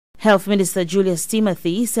Health Minister Julius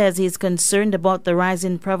Timothy says he is concerned about the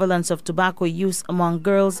rising prevalence of tobacco use among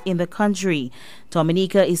girls in the country.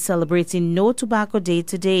 Dominica is celebrating No Tobacco Day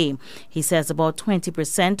today. He says about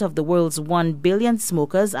 20% of the world's 1 billion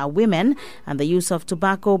smokers are women, and the use of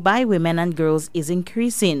tobacco by women and girls is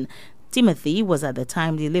increasing. Timothy was at the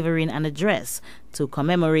time delivering an address to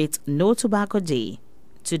commemorate No Tobacco Day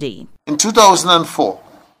today. In 2004,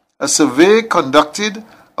 a survey conducted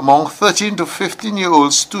among 13 to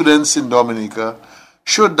 15-year-old students in Dominica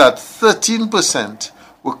showed that 13%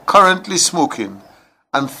 were currently smoking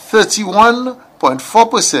and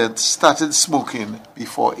 31.4% started smoking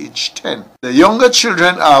before age 10. The younger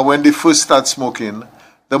children are when they first start smoking,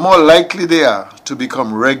 the more likely they are to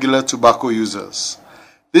become regular tobacco users.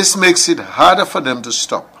 This makes it harder for them to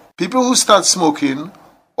stop. People who start smoking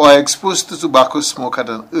or are exposed to tobacco smoke at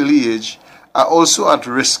an early age are also at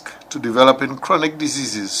risk to developing chronic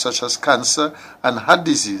diseases such as cancer and heart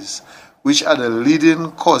disease, which are the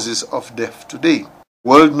leading causes of death today.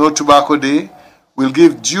 World No Tobacco Day will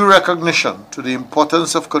give due recognition to the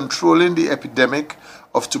importance of controlling the epidemic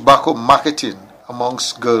of tobacco marketing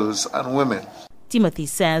amongst girls and women. Timothy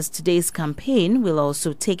says today's campaign will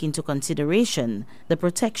also take into consideration the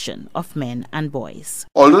protection of men and boys.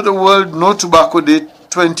 Although the World No Tobacco Day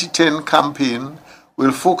 2010 campaign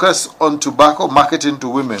will focus on tobacco marketing to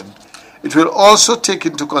women, it will also take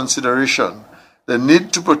into consideration the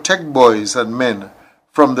need to protect boys and men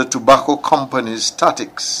from the tobacco companies'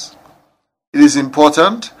 tactics. It is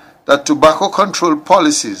important that tobacco control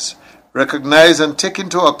policies recognize and take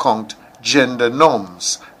into account gender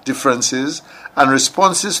norms, differences, and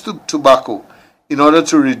responses to tobacco in order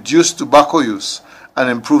to reduce tobacco use and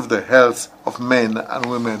improve the health of men and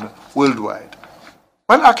women worldwide.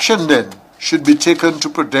 What action then should be taken to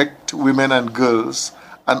protect women and girls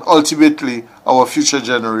and ultimately our future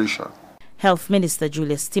generation? Health Minister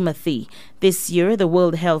Julius Timothy. This year, the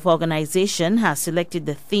World Health Organization has selected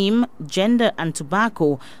the theme Gender and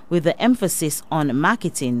Tobacco with the emphasis on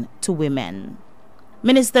marketing to women.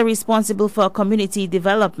 Minister responsible for Community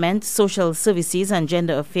Development, Social Services and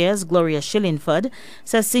Gender Affairs, Gloria Shillingford,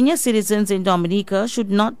 says senior citizens in Dominica should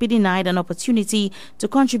not be denied an opportunity to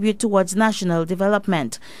contribute towards national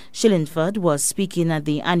development. Shillingford was speaking at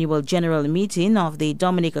the annual general meeting of the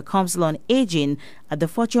Dominica Council on Aging at the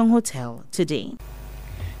Fortune Hotel today.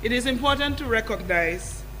 It is important to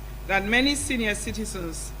recognize that many senior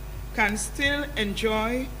citizens can still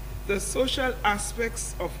enjoy the social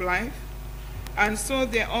aspects of life, and so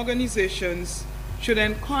their organizations should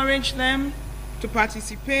encourage them to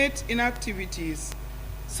participate in activities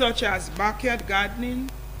such as backyard gardening,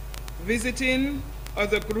 visiting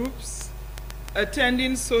other groups,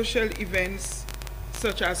 attending social events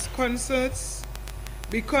such as concerts,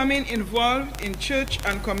 becoming involved in church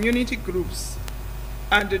and community groups,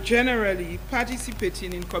 and generally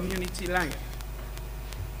participating in community life.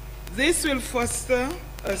 This will foster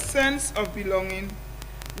a sense of belonging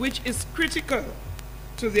which is critical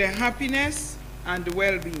to their happiness and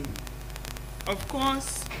well-being. Of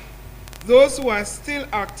course, those who are still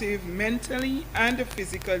active mentally and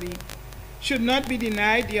physically should not be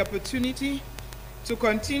denied the opportunity to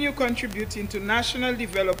continue contributing to national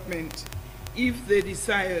development if they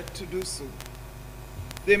desire to do so.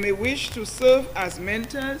 They may wish to serve as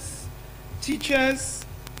mentors, teachers,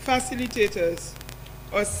 facilitators,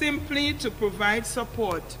 or simply to provide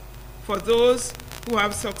support for those who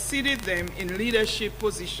have succeeded them in leadership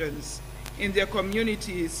positions in their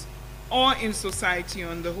communities or in society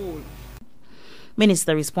on the whole.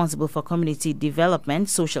 Minister responsible for Community Development,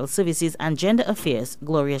 Social Services and Gender Affairs,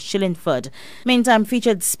 Gloria Shillingford. Meantime,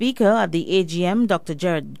 featured speaker at the AGM, Dr.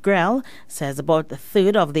 Jared Grell, says about a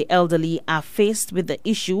third of the elderly are faced with the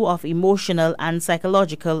issue of emotional and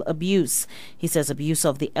psychological abuse. He says abuse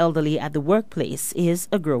of the elderly at the workplace is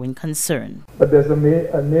a growing concern. But there's a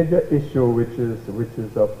major issue which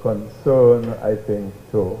is of concern, I think,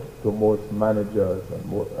 to most managers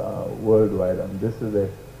and worldwide, and this is a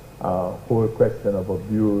whole question of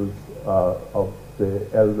abuse of the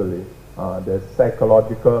elderly. There's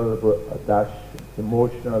psychological /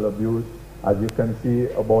 emotional abuse. As you can see,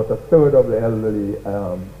 about a third of the elderly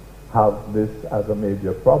have this as a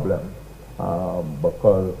major problem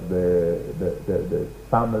because the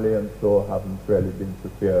family and so haven't really been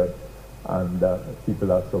prepared, and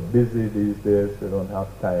people are so busy these days they don't have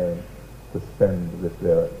time to spend with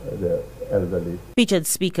their elderly. Featured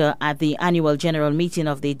speaker at the annual general meeting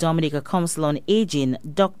of the Dominica Council on Aging,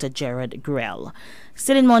 Dr. Gerard Grell.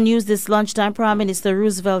 Still in more news this lunchtime, Prime Minister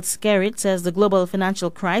Roosevelt Skerrit says the global financial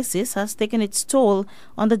crisis has taken its toll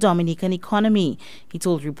on the Dominican economy. He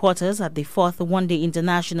told reporters at the 4th one-day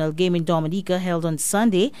international game in Dominica held on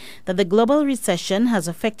Sunday that the global recession has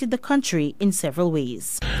affected the country in several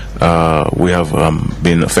ways. We have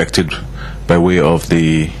been affected by way of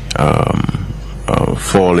the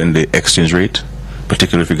fall in the exchange rate,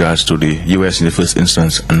 particularly with regards to the U.S. in the first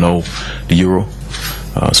instance and now the euro.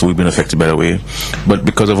 So we've been affected by the way. But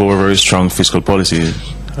because of our very strong fiscal policies,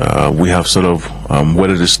 we have sort of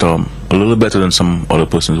weathered the storm a little better than some other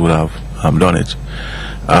persons would have done it.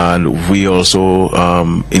 And we also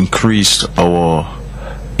increased our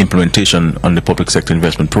implementation on the public sector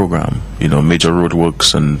investment program. You know, major road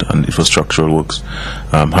works and infrastructural works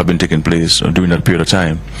have been taking place during that period of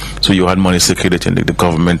time. So you had money circulating. The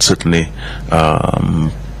government certainly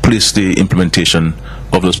placed the implementation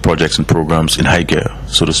of those projects and programs in high gear,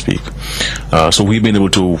 so to speak. So we've been able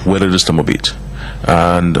to weather the storm a bit.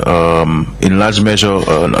 And in large measure,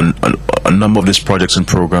 a number of these projects and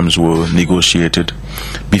programs were negotiated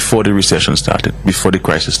before the recession started, before the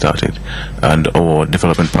crisis started. And our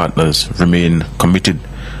development partners remain committed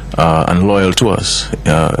and loyal to us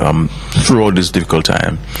throughout this difficult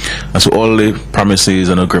time. And so all the promises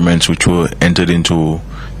and agreements which were entered into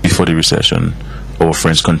before the recession, our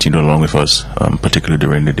friends continue along with us, particularly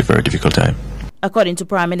during the very difficult time. According to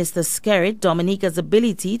Prime Minister Skerrit, Dominica's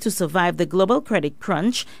ability to survive the global credit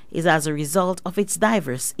crunch is as a result of its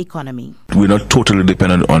diverse economy. We're not totally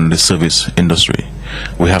dependent on the service industry.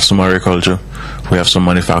 We have some agriculture, we have some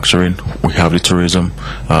manufacturing, we have the tourism,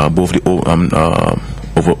 both the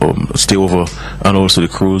stay over and also the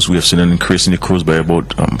cruise. We have seen an increase in the cruise by about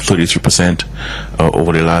 33%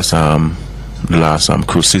 over the last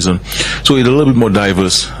cruise season. So it's a little bit more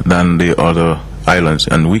diverse than the other islands,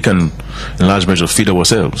 and we can in large measure feed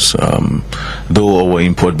ourselves, though our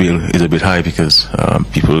import bill is a bit high because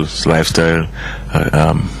people's lifestyle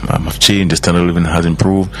have changed, the standard of living has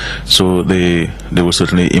improved, so they will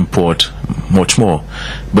certainly import much more.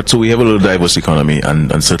 But so we have a little diverse economy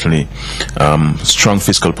and certainly strong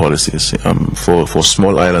fiscal policies. For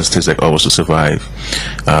small island states like ours to survive,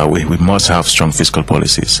 we must have strong fiscal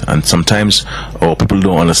policies, and sometimes our people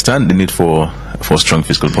don't understand the need for strong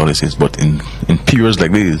fiscal policies, but in periods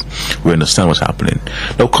like this we understand what's happening.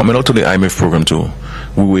 Now, coming out to the IMF program too,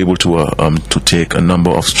 we were able to take a number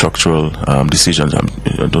of structural decisions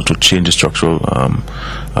to change the structural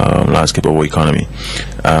landscape of our economy,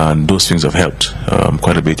 and those things have helped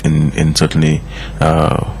quite a bit in certainly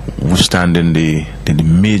withstanding the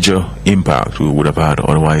major impact we would have had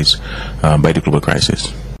otherwise by the global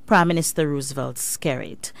crisis. Prime Minister Roosevelt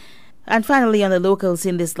Skerrit. And finally, on the locals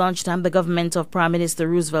in this lunchtime, the government of Prime Minister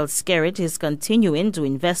Roosevelt Skerrit is continuing to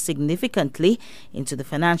invest significantly into the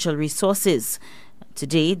financial resources.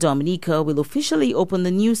 Today, Dominica will officially open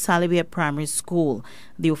the new Salivia Primary School.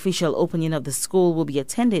 The official opening of the school will be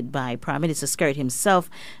attended by Prime Minister Skerrit himself,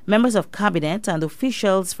 members of cabinet and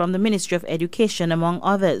officials from the Ministry of Education, among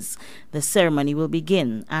others. The ceremony will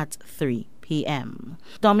begin at 3 p.m.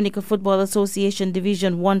 Dominica Football Association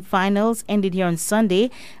Division 1 finals ended here on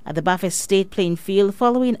Sunday at the Baffin State playing field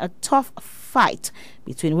following a tough fight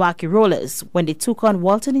between Wacky Rollers when they took on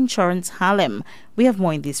Walton Insurance Harlem. We have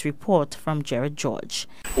more in this report from Jared George.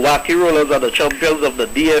 Wacky Rollers are the champions of the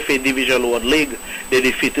DFA Division 1 League. They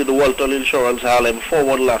defeated Walton Insurance Harlem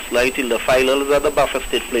 4-1 last night in the finals at the Baffin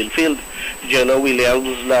State playing field. Jenna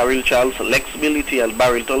Williams, Larry Charles, Lex Mility and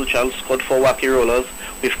Barrington Charles scored for Wacky Rollers,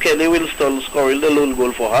 with Kenny Winston scoring the lone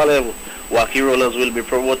goal for Harlem. Wacky Rollers will be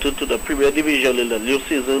promoted to the Premier Division in the new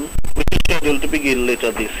season, which is scheduled to begin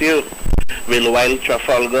later this year. Meanwhile,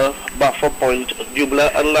 Trafalgar, Buffer Point,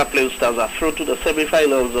 Dubla and Lapland Stars are through to the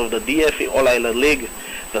semi-finals of the DFA All-Island League.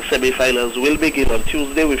 The semi-finals will begin on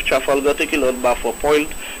Tuesday with Trafalgar taking on Buffer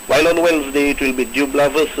Point, while on Wednesday it will be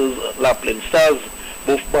Dubla versus Lapland Stars.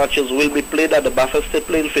 Both matches will be played at the Baffin State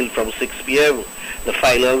playing field from 6 p.m. The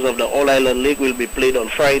finals of the All-Island League will be played on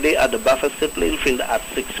Friday at the Baffin State playing field at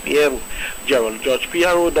 6 p.m. Gerald George,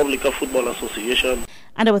 PRO, Dominica Football Association.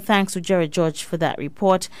 And our thanks to Jared George for that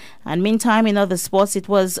report. And meantime, in other sports, it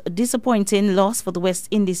was a disappointing loss for the West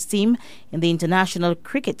Indies team in the international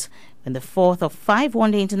cricket when the fourth of 5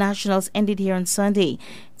 one-day internationals ended here on Sunday.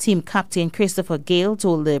 Team captain Christopher Gale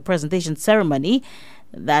told the presentation ceremony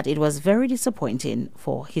that it was very disappointing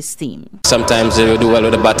for his team. Sometimes we do well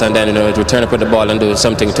with the bat and then we turn up with the ball and do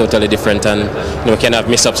something totally different, and we can have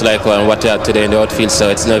mix-ups like what we had today in the outfield. So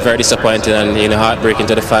it's very disappointing and heartbreaking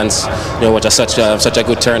to the fans. Such a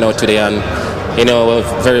good turnout today, and you know,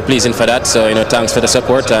 very pleasing for that. So, you know, thanks for the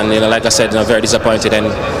support, and, you know, like I said, you know, very disappointed in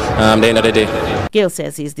the end of the day. Gale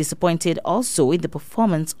says he's disappointed also in the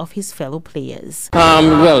performance of his fellow players.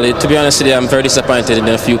 Well, to be honest with you, I'm very disappointed in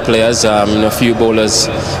a few players, you know, a few bowlers.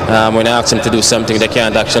 When I ask them to do something, they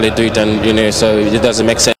can't actually do it, and, you know, so it doesn't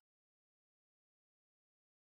make sense.